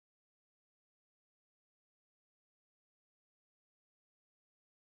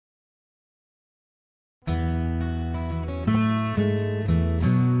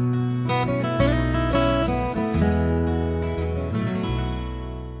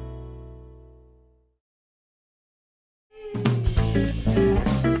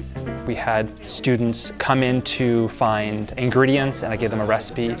We had students come in to find ingredients, and I gave them a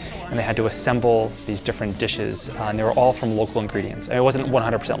recipe, and they had to assemble these different dishes, and they were all from local ingredients. And it wasn't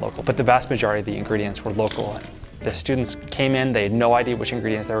 100% local, but the vast majority of the ingredients were local. The students came in, they had no idea which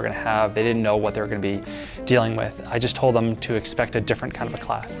ingredients they were going to have, they didn't know what they were going to be dealing with. I just told them to expect a different kind of a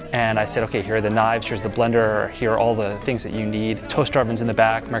class. And I said, okay, here are the knives, here's the blender, here are all the things that you need. Toaster ovens in the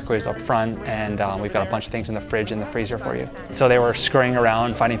back, microwaves up front, and we've got a bunch of things in the fridge and the freezer for you. So they were scurrying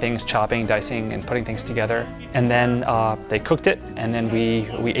around, finding things, chopping, dicing, and putting things together. And then they cooked it, and then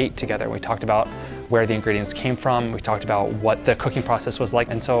we ate together. We talked about where the ingredients came from. We talked about what the cooking process was like.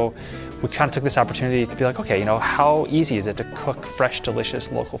 And so we kind of took this opportunity to be like, okay, you know, how easy is it to cook fresh, delicious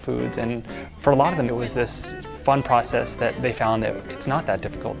local foods? And for a lot of them, it was this fun process that they found that it's not that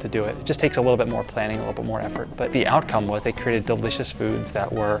difficult to do it. It just takes a little bit more planning, a little bit more effort. But the outcome was they created delicious foods that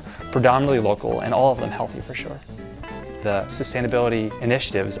were predominantly local and all of them healthy for sure. The sustainability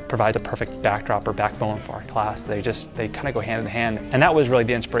initiatives provide the perfect backdrop or backbone for our class. They kind of go hand in hand. And that was really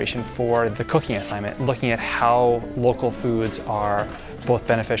the inspiration for the cooking assignment, looking at how local foods are both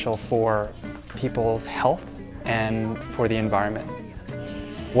beneficial for people's health and for the environment.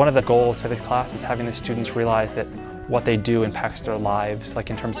 One of the goals of the class is having the students realize that what they do impacts their lives,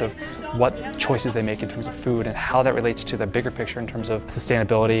 like in terms of what choices they make in terms of food and how that relates to the bigger picture in terms of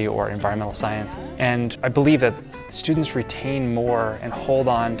sustainability or environmental science. And I believe that students retain more and hold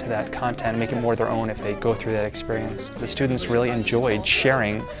on to that content, make it more their own if they go through that experience. The students really enjoyed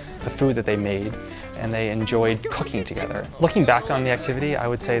sharing the food that they made, and they enjoyed cooking together. Looking back on the activity, I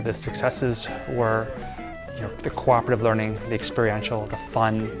would say the successes were the cooperative learning, the experiential, the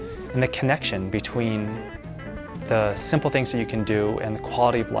fun, and the connection between the simple things that you can do and the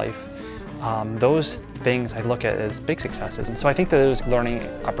quality of life. Those things I look at as big successes. And so I think that those learning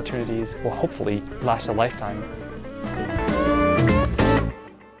opportunities will hopefully last a lifetime.